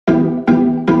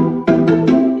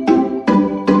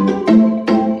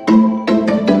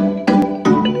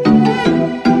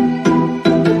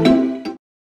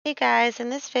Hey guys, in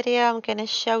this video I'm going to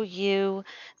show you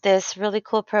this really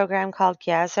cool program called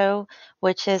Gyazo,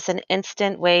 which is an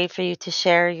instant way for you to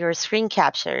share your screen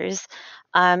captures.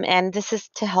 And this is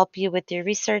to help you with your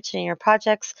research and your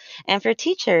projects. And for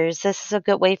teachers, this is a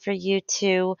good way for you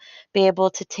to be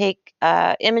able to take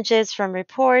images from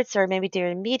reports or maybe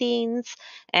during meetings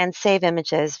and save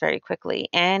images very quickly.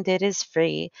 And it is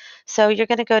free. So you're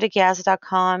going to go to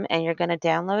gyazo.com and you're going to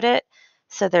download it.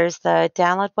 So there's the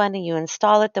download one, and you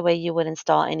install it the way you would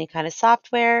install any kind of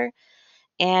software.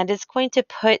 And it's going to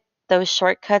put those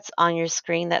shortcuts on your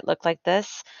screen that look like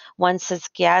this. One says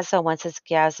Gyazo, one says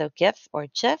Gyazo GIF or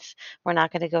GIF. We're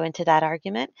not going to go into that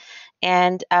argument.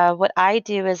 And what I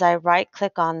do is I right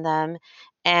click on them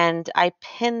and I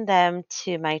pin them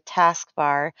to my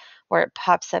taskbar where it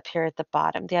pops up here at the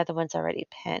bottom. The other one's already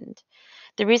pinned.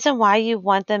 The reason why you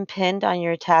want them pinned on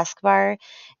your taskbar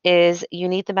is you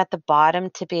need them at the bottom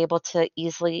to be able to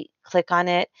easily click on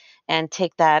it and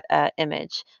take that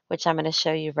image, which I'm going to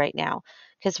show you right now.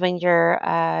 Because when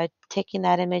you're taking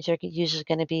that image, you're usually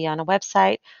going to be on a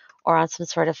website or on some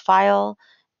sort of file,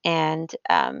 and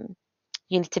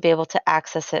you need to be able to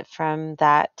access it from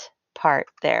that part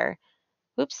there.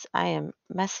 Oops, I am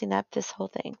messing up this whole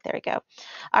thing. There we go.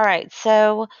 All right,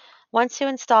 so once you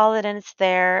install it and it's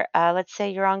there, let's say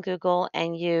you're on Google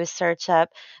and you search up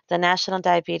the National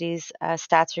Diabetes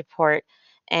Stats Report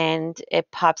and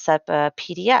it pops up a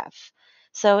PDF.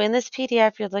 So in this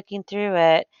PDF, you're looking through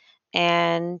it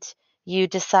and you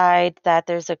decide that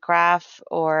there's a graph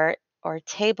or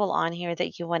table on here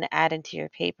that you want to add into your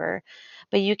paper,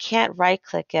 but you can't right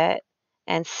click it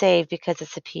and save because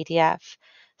it's a PDF.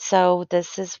 So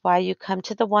this is why you come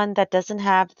to the one that doesn't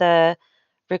have the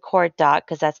record doc,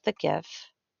 because that's the GIF.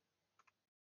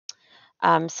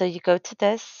 So you go to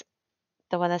this,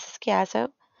 the one that says Gyazo,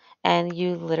 and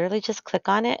you literally just click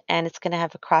on it, and it's going to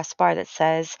have a crossbar that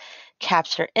says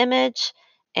capture image,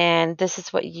 and this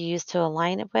is what you use to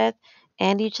align it with,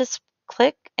 and you just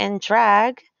click and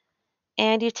drag,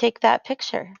 and you take that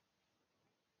picture.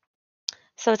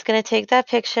 So it's going to take that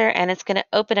picture, and it's going to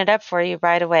open it up for you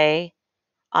right away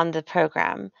on the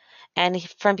program. And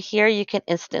from here, you can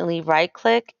instantly right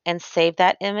click and save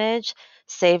that image,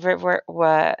 save it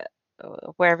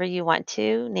wherever you want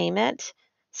to, name it,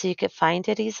 so you could find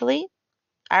it easily.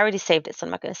 I already saved it, so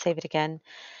I'm not going to save it again.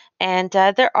 And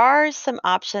there are some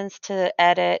options to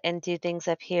edit and do things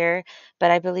up here,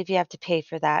 but I believe you have to pay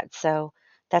for that. So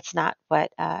that's not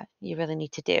what you really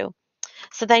need to do.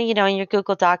 So then, in your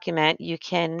Google document, you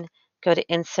can go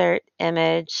to Insert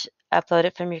Image, upload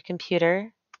it from your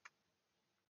computer.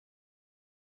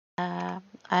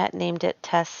 I named it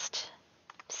Test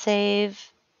Save.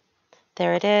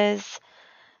 There it is.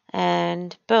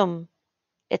 And boom,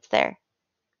 it's there.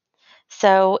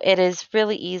 So it is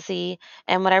really easy.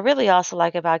 And what I really also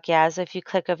like about Gyazo, if you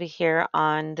click over here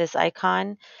on this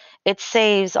icon, it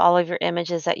saves all of your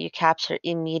images that you capture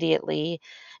immediately.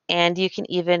 And you can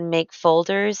even make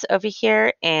folders over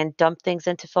here and dump things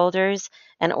into folders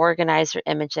and organize your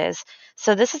images.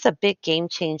 So this is a big game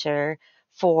changer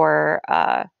for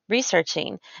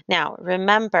researching. Now,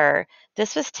 remember,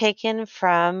 this was taken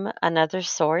from another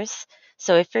source.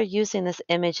 So if you're using this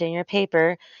image in your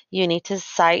paper, you need to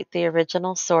cite the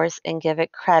original source and give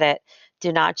it credit.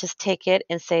 Do not just take it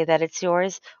and say that it's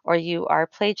yours, or you are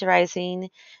plagiarizing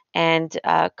and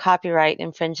copyright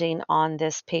infringing on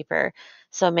this paper.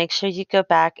 So make sure you go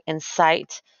back and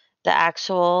cite the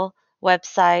actual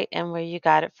website and where you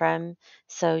got it from,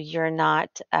 so you're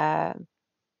not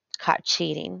caught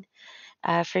cheating.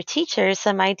 For teachers,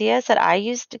 some ideas that I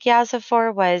used Gyazo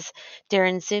for was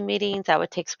during Zoom meetings, I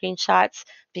would take screenshots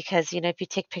because, if you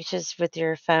take pictures with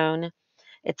your phone,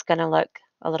 it's going to look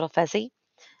a little fuzzy.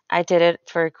 I did it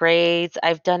for grades.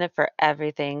 I've done it for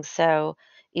everything. So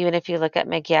even if you look at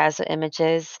my Gyazo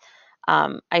images,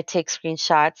 I take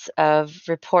screenshots of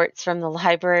reports from the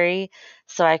library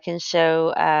so I can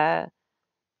show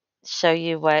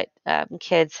you what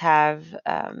kids have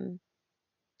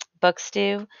books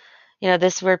do.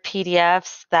 This were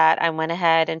PDFs that I went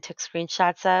ahead and took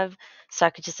screenshots of so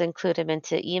I could just include them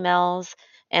into emails.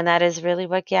 And that is really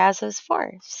what Gyazo is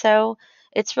for. So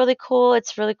it's really cool.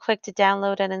 It's really quick to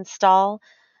download and install.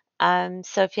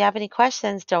 So if you have any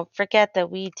questions, don't forget that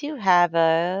we do have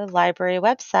a library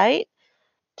website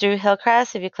through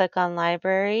Hillcrest. If you click on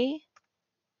library,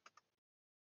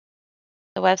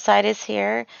 the website is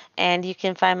here, and you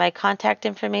can find my contact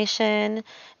information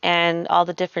and all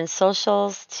the different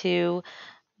socials to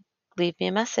leave me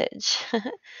a message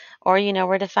or you know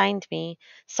where to find me.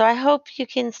 So I hope you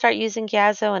can start using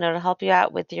Gyazo and it'll help you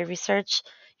out with your research,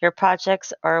 your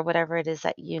projects, or whatever it is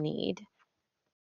that you need.